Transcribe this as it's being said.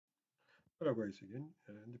Hello guys again.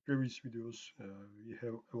 In the previous videos, we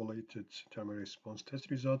have evaluated thermal response test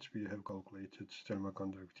results. We have calculated thermal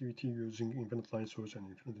conductivity using infinite line source and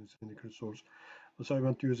infinite cylinder source. So I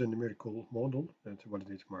want to use a numerical model to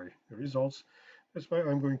validate my results. That's why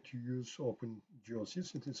I'm going to use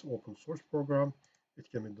OpenGeoSys. It is an open source program. It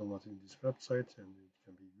can be downloaded in this website and it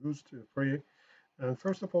can be used free. And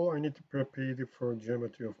first of all, I need to prepare the for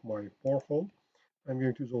geometry of my borehole. I'm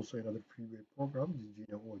going to use also another freeware program, the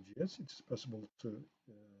GNOGS. It's possible to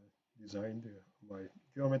design my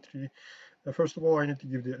geometry. First of all, I need to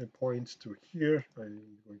give the points to here. I'm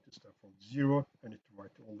going to start from 0. I need to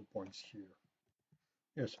write all the points here.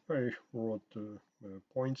 Yes, I wrote the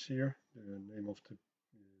points here, the name of the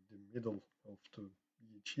middle of the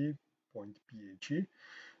BHE, point BHE.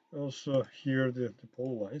 Also here the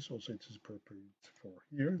pole lines, also it is prepared for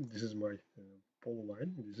here. This is my pole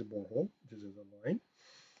line, this is a borehole, this is a line.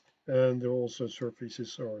 And also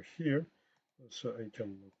surfaces are here, so I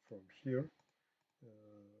can look from here.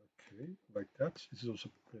 Okay, like that. It is also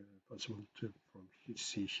possible to from here,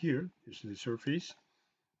 see here. This is the surface,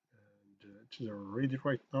 and it is already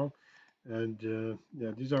right now. And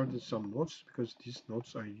yeah, these are some notes because these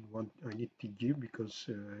notes I need to give because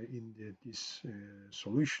in this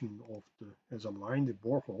solution of the as a line the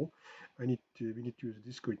borehole, we need to use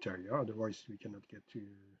this criteria. Otherwise, we cannot get to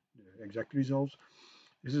the exact results.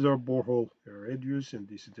 This is our borehole radius, and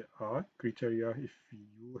this is the R criteria. If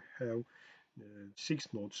you have 6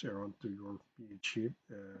 nodes around to your PHE,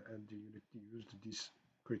 and you need to use this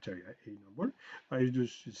criteria A number, I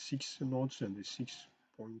use 6 nodes and the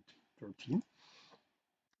 6.13.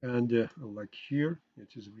 And like here,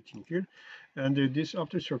 it is written here. And this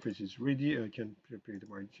after surface is ready, I can prepare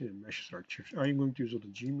my mesh structure. I'm going to use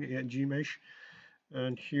the G mesh,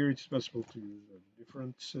 and here it's possible to use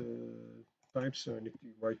different types. I need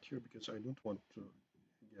to write here because I don't want to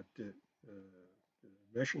get the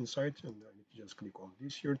mesh inside, and I need to just click on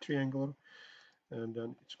this here triangle, and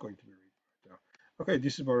then it's going to be ready right now. Okay,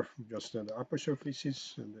 this is where just the upper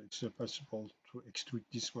surfaces, and it's possible to extrude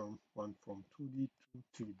this one from 2D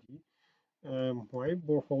to 3D. My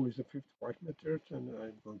borehole is a 55 meter, and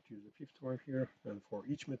I'm going to use a 55 here. And for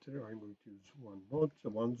each meter, I'm going to use one node,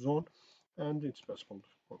 one zone, and it's possible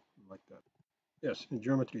like that. Yes, the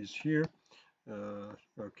geometry is here.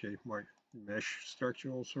 Okay, my mesh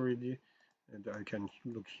structure also ready, and I can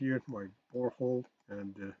look here at my borehole,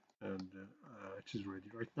 and it is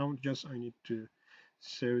ready right now. Just I need to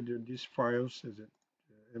save these files as a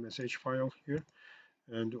MSH file here,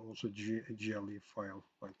 and also GLE file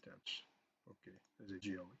like that. Okay, as a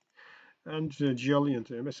GLE. And the GLE and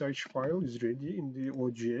the MSH file is ready in the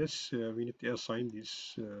OGS. We need to assign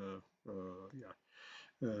this.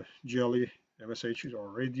 GLE MSH are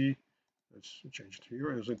ready. Let's change it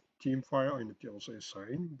here as a team file. I need to also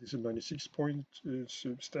assign. This is 96 point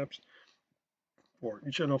steps for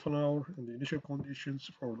each and of an hour, and the initial conditions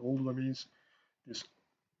for all domains. This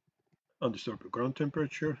undisturbed ground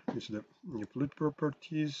temperature. This is the fluid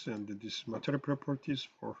properties, and this material properties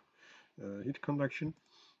for heat conduction.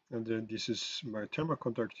 And then this is my thermal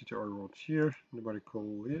conductivity I wrote here.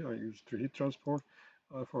 Numerically, I use the heat transport.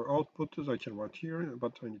 For output, I can write here,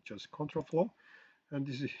 but I need just control flow. And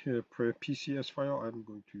this is PCS file. I'm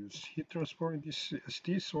going to use heat transport in this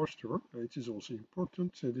ST source term. It is also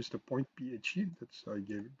important. This is the point PHE that I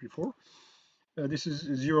gave before. This is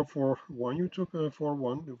 0 for one YouTube, for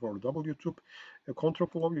one for double YouTube. Control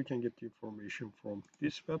flow, you can get the information from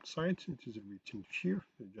this website. It is written here.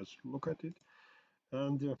 Just look at it.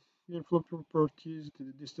 And flow properties,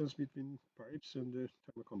 the distance between pipes and the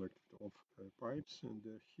thermal conductivity of pipes, and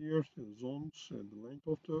here the zones and the length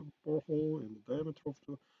of the borehole and the diameter of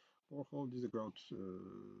the borehole. This is the ground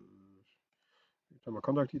thermal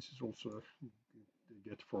conductivity is also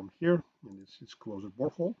get from here, and this is closed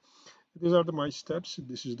borehole. These are my steps.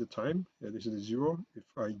 This is the time. This is the 0. If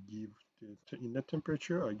I give the inlet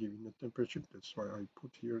temperature, I give inlet temperature. That's why I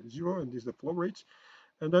put here 0, and this is the flow rates.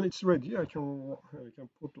 And then it's ready. I can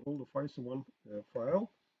put all the files in one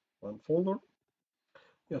file, one folder.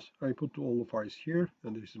 Yes, I put all the files here,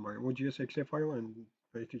 and this is my OGS exe file, and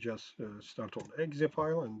I need to just start on exe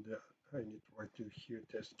file, and I need to write to here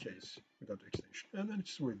test case without extension, and then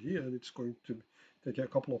it's ready, and it's going to take a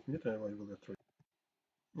couple of minutes, and I will get ready.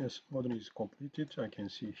 Yes, model is completed. I can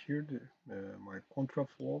see here my control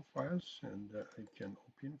flow files, and I can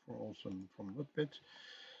open for also from Notepad.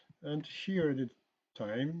 And here the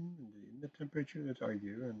time, the temperature that I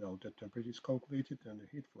give, and now the temperature is calculated, and the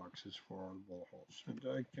heat fluxes for all boreholes. And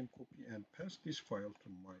I can copy and paste this file to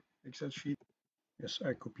my Excel sheet. Yes,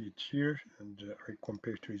 I copy it here, and I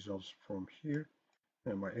compare the results from here.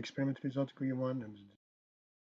 And my experiment result green one, and